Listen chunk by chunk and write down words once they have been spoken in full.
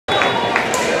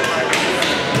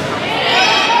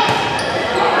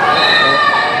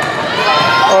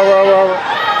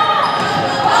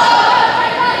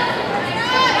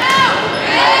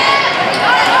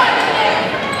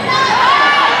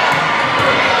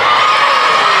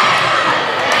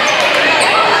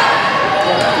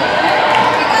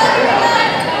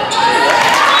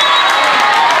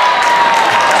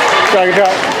shot, good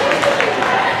shot.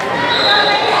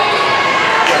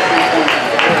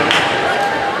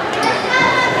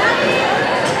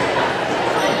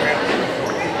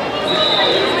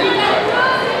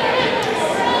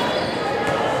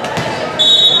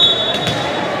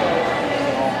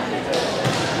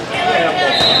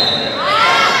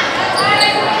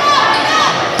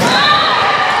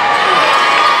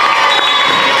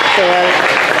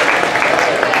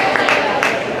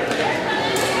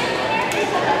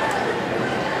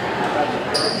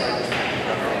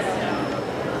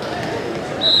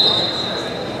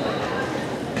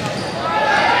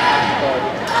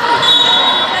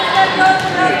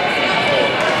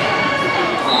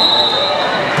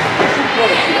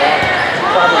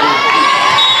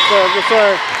 Yes,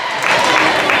 sir.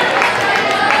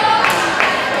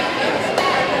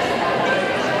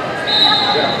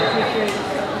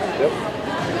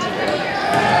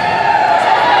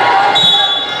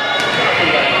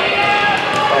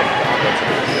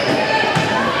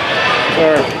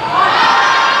 Sir.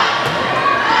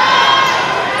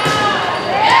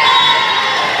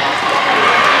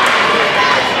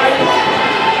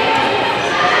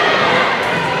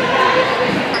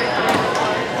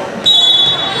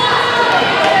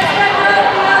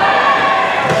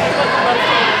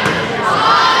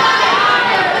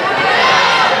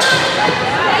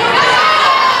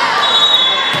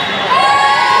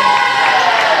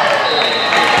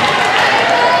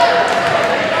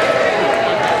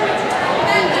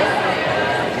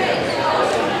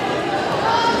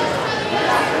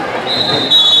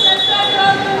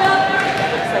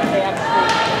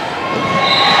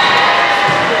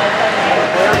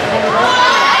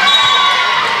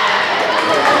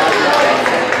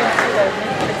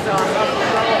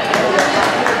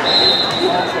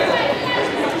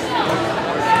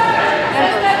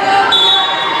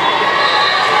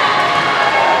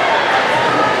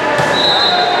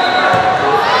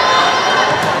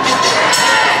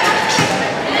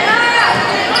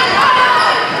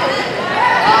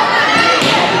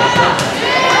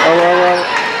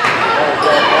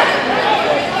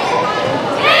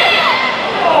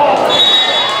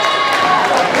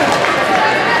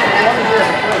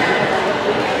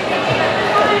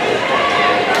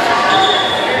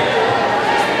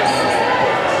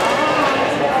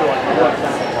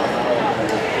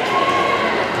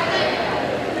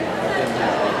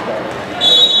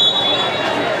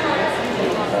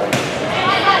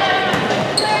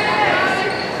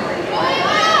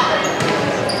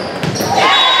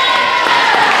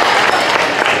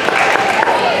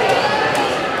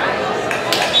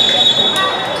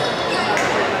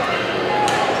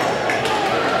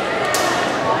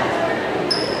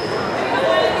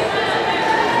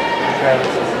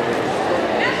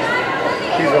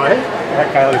 She's what?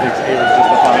 Kylie thinks Ava's just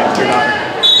a funny your daughter.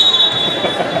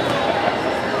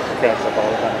 Cracks up all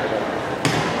the time.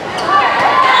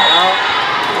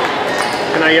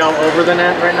 Can I yell over the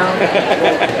net right now?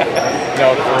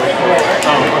 No, it's not.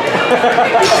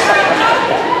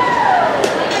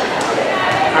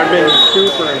 I've been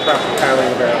super impressed with Kylie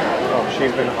Rivera. Oh,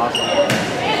 she's been awesome.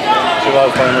 She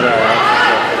loves playing with that.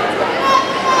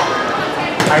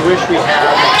 I wish we had,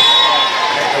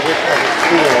 I wish as a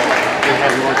school we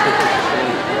had more people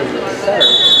as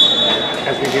setters,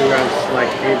 as we do as like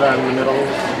Ava in the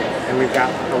middles, and we've got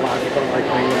a lot of people like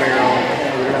playing the barrel.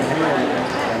 We don't have anyone,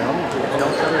 no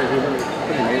setters even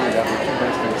pretty amazing that we're two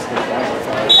best in the state level.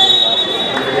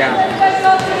 Yeah.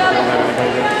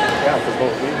 Yeah, because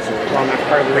both leagues are. Well, that's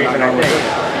part of the reason I think.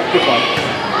 Good fun.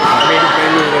 I mean,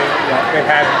 they've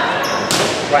had,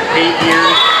 what, 8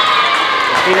 years?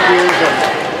 8 years of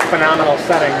phenomenal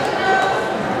settings.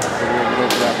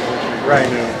 Right.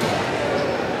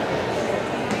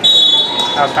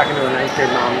 I was talking to a 9th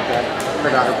grade mom that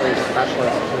her daughter plays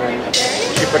specialist, and then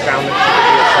she put down that she could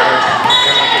be a setter.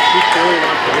 And like, if she truly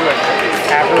wants to do it,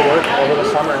 have her work over the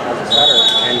summer as a setter,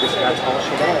 and just that's all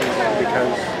she does,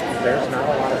 because there's not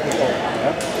a lot of people.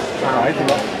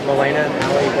 Melena and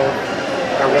Allie both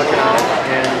are working on it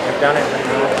and have done it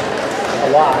a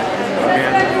lot.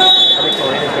 And I think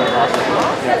Melena's doing awesome.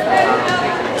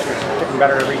 She's getting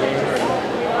better every game.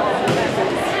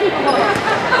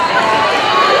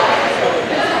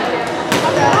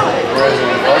 Whereas in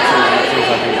archery, it seems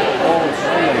like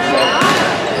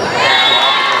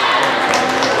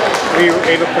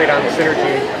Ava played on the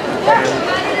Synergy and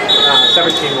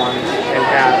 17 ones, and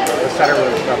had the setter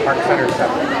was the Park Center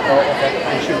setter.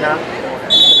 And she's not a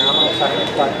phenomenal setter,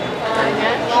 but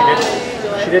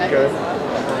she did good.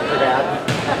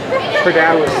 Her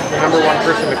dad was the #1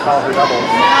 person to call her doubles.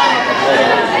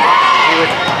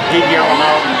 He'd yell them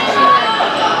out.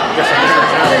 Just like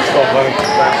it's so funny.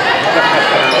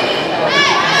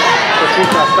 So she's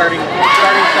starting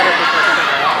center for first center.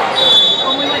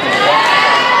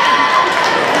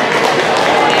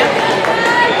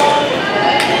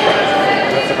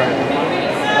 That's surprising.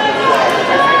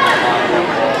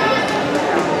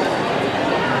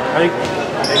 I think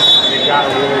they've got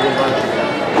a really good bunch.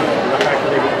 The fact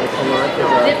that they beat North is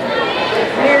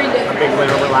a big win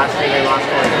over last year. They lost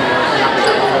to North, and that was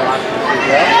their last year.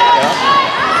 Yeah.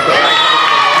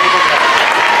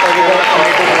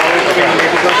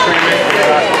 Maybe go tournament and they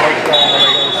lost to Lake Shore in the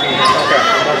regular season. Okay.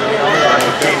 Those are the only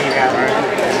losses Jamie had, right?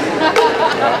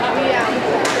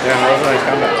 Yeah, that was a nice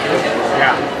comeback.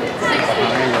 Yeah.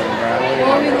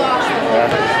 Well, we lost.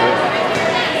 Yeah, that's good.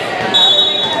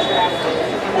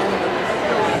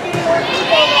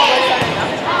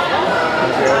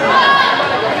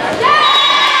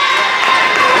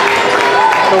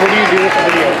 So what do you do with the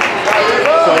video?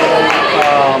 So,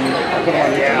 I put them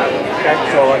on YouTube.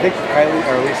 So I think Kylie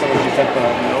or Lisa, when she sent the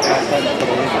note last time for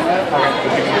the Lisa net, but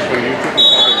you can just go to YouTube and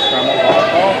type in Scramble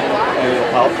Volleyball, and it'll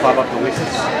pop up the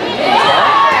Lisa's. So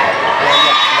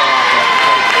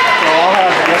I'll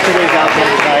have yesterday's out there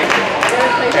tonight,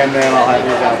 and then I'll have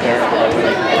these out there.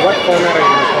 What format are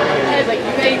you recording in?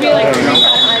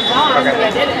 Okay.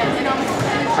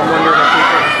 I'm wondering if you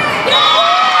can.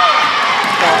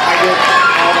 So I did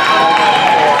all the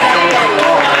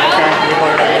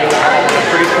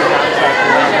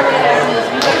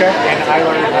Okay. And I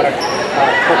learned how to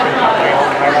clip and cut my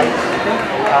own highlights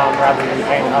rather than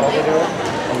paying Huddle to do it.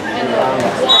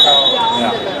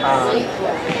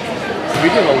 We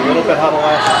did a little bit Huddle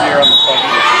last year on the club.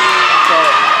 So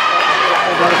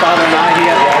my father and I, he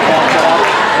had the iPhone set up,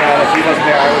 and if he wasn't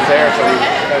there, I was there, so he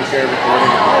was here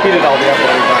recording. He did all the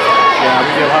uploading, but yeah,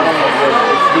 we did Huddle and we did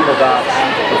Google Docs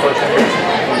the first time we did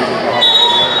the Huddle.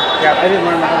 Yeah, I didn't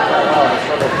learn the Huddle that well. I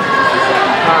struggled.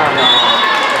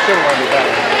 I should have learned it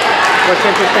better. What's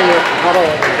interesting with Huddle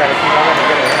is that if you don't have a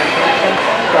good internet connection,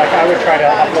 like I would try to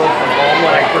upload from home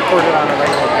when I record it on a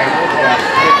regular camera. Yeah.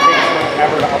 It takes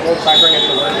forever to upload, so I bring it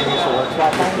to work and use the work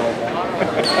swap line.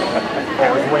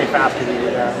 Yeah, it was way faster to do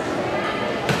that.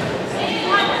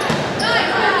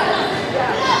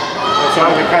 So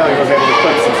I think Kylie was able to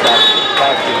clip some stuff.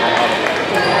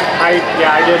 I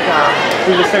did,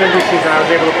 through the synergy season, I was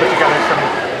able to put together some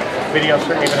videos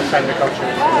for Andover Set to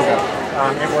coaches.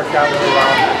 It worked out really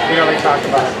well. You know, they talked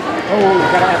about, oh, we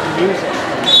gotta have music.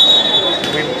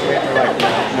 We were like,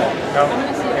 no,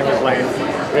 it was lame.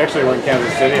 We actually were in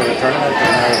Kansas City in a tournament, and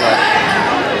there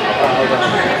was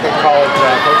the college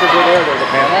coaches were there. There was a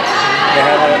panel. They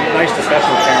had a nice discussion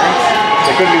with parents.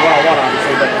 They couldn't be one-on-one,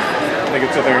 obviously, but they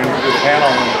could sit there and do the panel.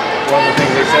 And one of the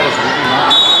things they said is, we do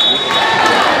not.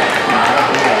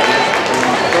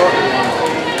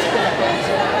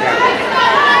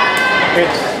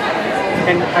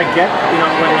 And I get, you know,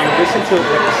 when you listen to it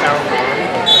with the sound on,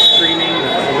 the streaming,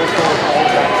 the whistles, all of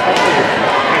that, especially in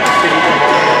Kansas City,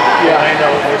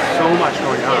 Orlando, there's so much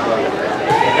going on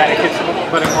that it gets,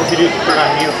 but all you do is put it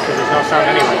on mute because there's no sound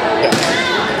anyway. Yeah.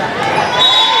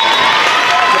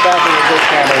 The bad thing with this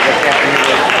camera is I can't use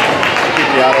it to keep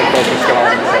the autofocus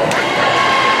going.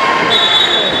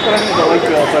 But I think the lake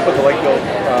build, so I put the lake build,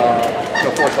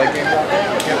 the force lake games out there.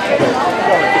 Yeah. So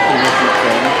probably 15 minutes each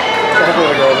game. So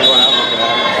hopefully the girls are going out and looking at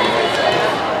it.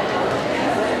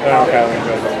 I don't know if Kylie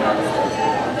enjoys it.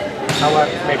 I'll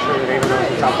make sure that Ava knows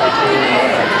it's out there too.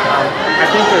 I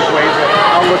think there's ways that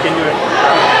I'll look into it.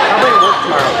 Probably work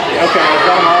tomorrow. Okay, we've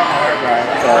got them all on the hard drive.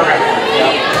 So, okay.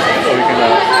 Yeah. So we can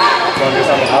run this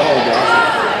on the Huddle and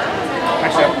awesome.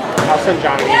 Actually, I'll send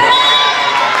John an email.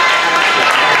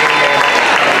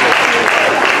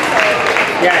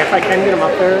 Yeah, if I can get them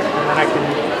up there, and then I can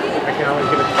always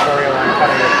give a tutorial on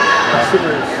cutting it. It's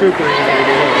super easy to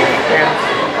do. And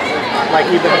like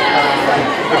even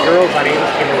the girls on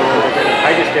Ava's team a little bit.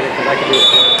 I just did it because I could do it.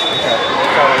 Okay.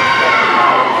 So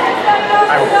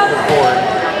I was bored.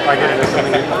 So I did it as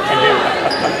something you can do.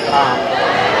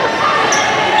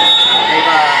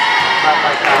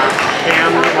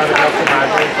 Pam, one of the girls from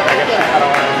Rogers, I guess she cut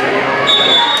all her own videos.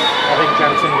 I think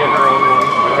Jensen did her own one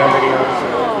with her videos.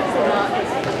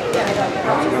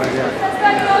 That's a good idea.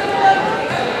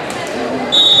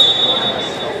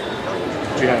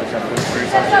 Do you have something for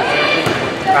yourself?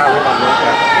 We loved it,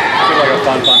 yeah. I feel like a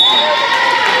fun team.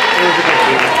 It was a good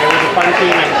team. It was a fun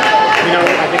team, and you know,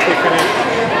 I think they finished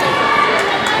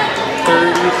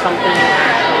 30-something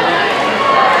nationally.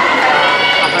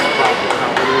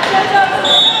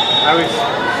 I always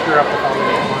screw up the following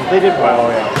one. They did well.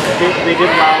 Yeah. They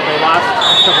did well. They lost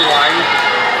to Hawaii,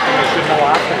 and they shouldn't have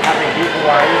lost. And had they beat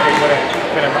Hawaii, they would have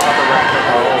been in the upper bracket.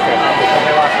 Because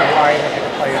they lost to Hawaii, they had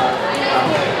to play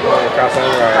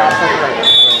crossover.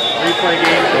 Replay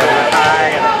game.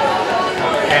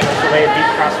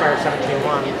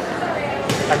 17-1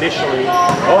 initially,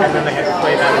 and then they had to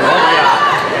play that in the playoff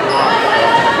and lost.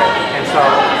 And so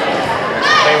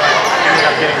they ended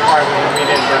up getting farther than we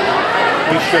did, but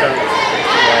we should have.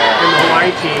 In the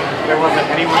Hawaii team, there wasn't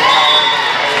anyone taller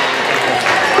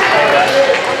than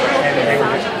and they were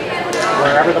just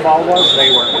wherever the ball was,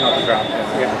 they were. Not the drop.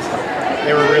 Yeah,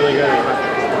 they were really good. But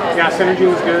yeah, synergy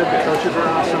was good. The coaches were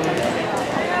awesome.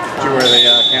 Did you wear the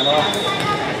camo?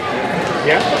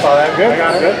 Yeah, I saw that. Good. I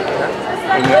got it. Good.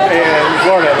 Yeah. In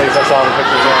Florida, at least, I saw the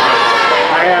pictures there.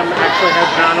 I actually had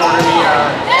John order me.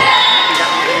 He got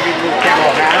me a new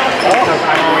camo hat because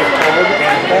I'm always cold,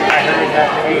 and I heard that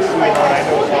the AC in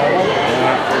Orlando was horrible.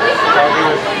 So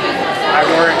I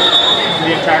wore it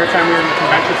the entire time we were in the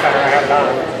convention center. I had it on.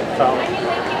 So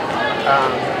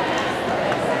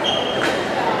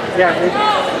yeah, we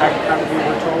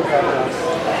were told that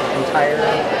entire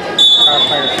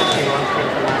Crossfire 16 ones came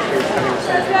from last year's coming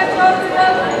season.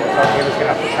 So he was going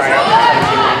to have to try out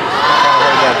 17 ones. I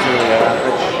heard that too, yeah.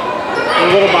 Which we're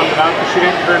a little bummed about because she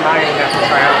didn't, her and I didn't have to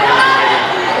try out and I did.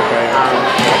 Okay. I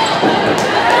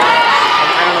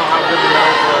don't know how good the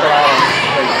nose were.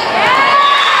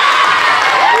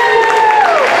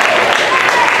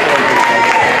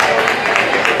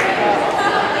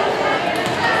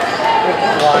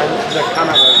 Well, the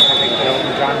comment was, I think,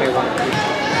 John may want to keep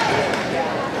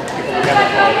people together.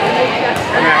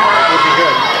 And that would be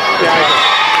good. Yeah,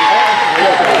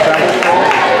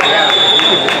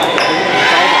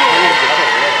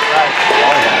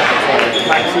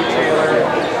 Lexi Taylor.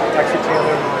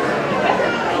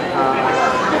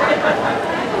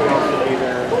 Who else would be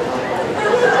there?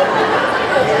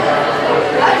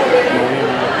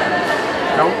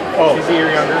 No? Oh. She's a year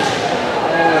younger.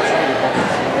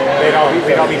 They'd all be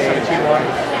 17-1.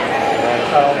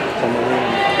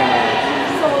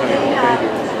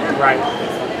 Right.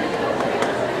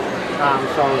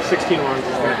 So 16-1s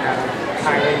is going to have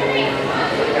Kylie Molina.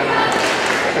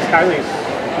 Because Kylie's...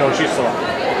 No, she's still on.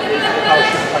 Oh,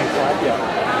 she's playing flag? Yeah.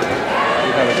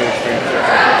 You've had a good experience there.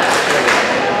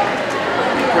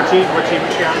 What team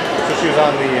is she on? So she was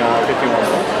on the 51.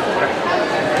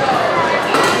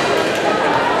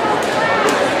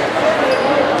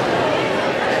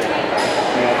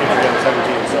 Yeah, I think you're getting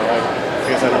 17, so I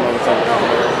guess I don't know what's up with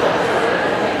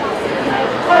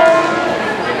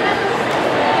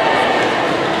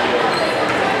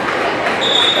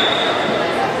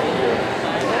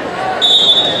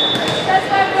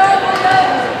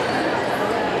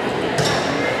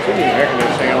air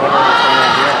conditioning. I wonder what's going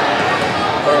on here.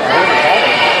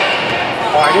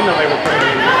 Oh, I didn't know they were putting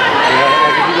it in. Yeah,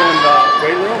 like if you go in the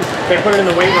weight room, They put it in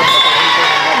the weight room, but they didn't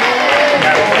put it in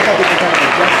the I thought they could kind of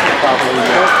adjust it properly.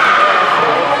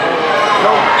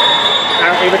 No.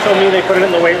 Ava told me they put it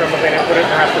in the weight room, but they didn't put it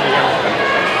in the rest of the gym.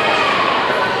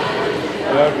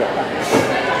 Okay.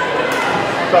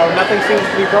 So nothing seems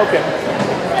to be broken,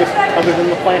 just other than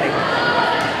the planning.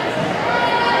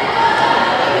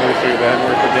 Make sure they hadn't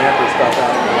worked the damper stuff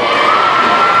out.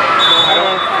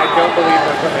 I don't believe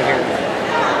they're putting it here.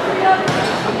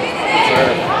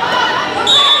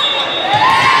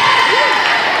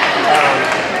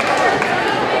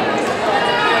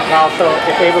 Well, so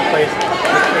if Ava wants to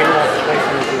play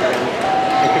some of these games,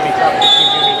 it can be tough because she's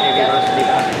doing AV varsity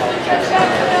basketball.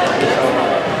 So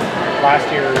last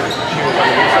year she was on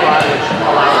the B squad, which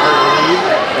allowed her to leave.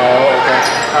 Oh, okay.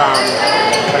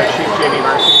 But if she's JV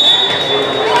varsity, she can't leave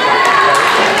unless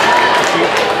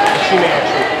she may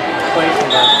actually play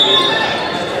some varsity, which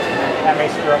that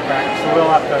may screw up practice. So we'll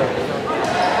have to,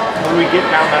 when we get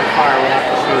down that far, we'll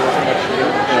have to see what she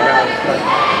does. But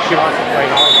she wants to play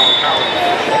volleyball in college.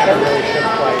 She kind of really should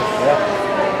play. Yeah.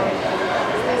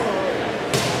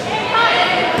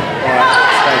 Well,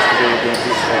 it's nice to be doing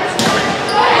these sports.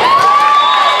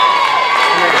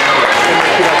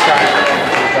 She does try.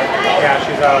 Yeah,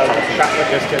 she's a shot put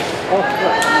distance. Oh,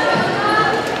 look.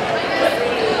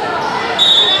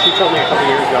 She told me a couple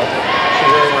years ago she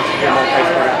really wants to be a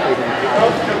multi-sport athlete in the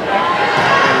future.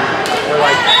 And we're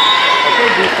like, okay,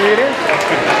 D3 it is.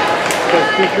 Because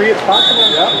D3 it's possible.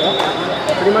 Yeah.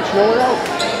 Pretty much nowhere else.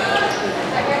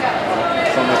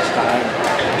 So much time.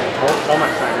 Oh, so much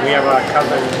time. We have a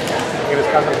cousin. His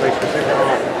cousin plays for Seton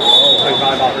Hall. Plays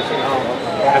volleyball for Seton Hall.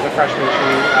 As a freshman, she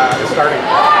is starting.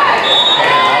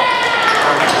 And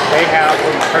they have,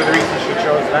 part of the reason she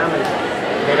chose them is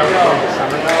they don't do the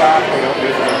summer stuff, they don't do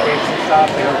the vacation stuff,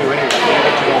 they don't do anything. They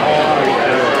get to go home or get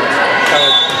to, so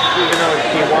even though it's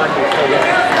D1, you still get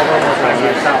a little more time to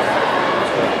yourself.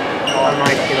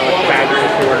 Unlike,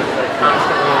 Badgers who are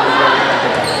constantly on the go.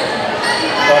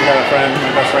 Well, I got a friend, my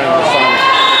best friend, his son,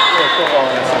 football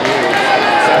in SMU.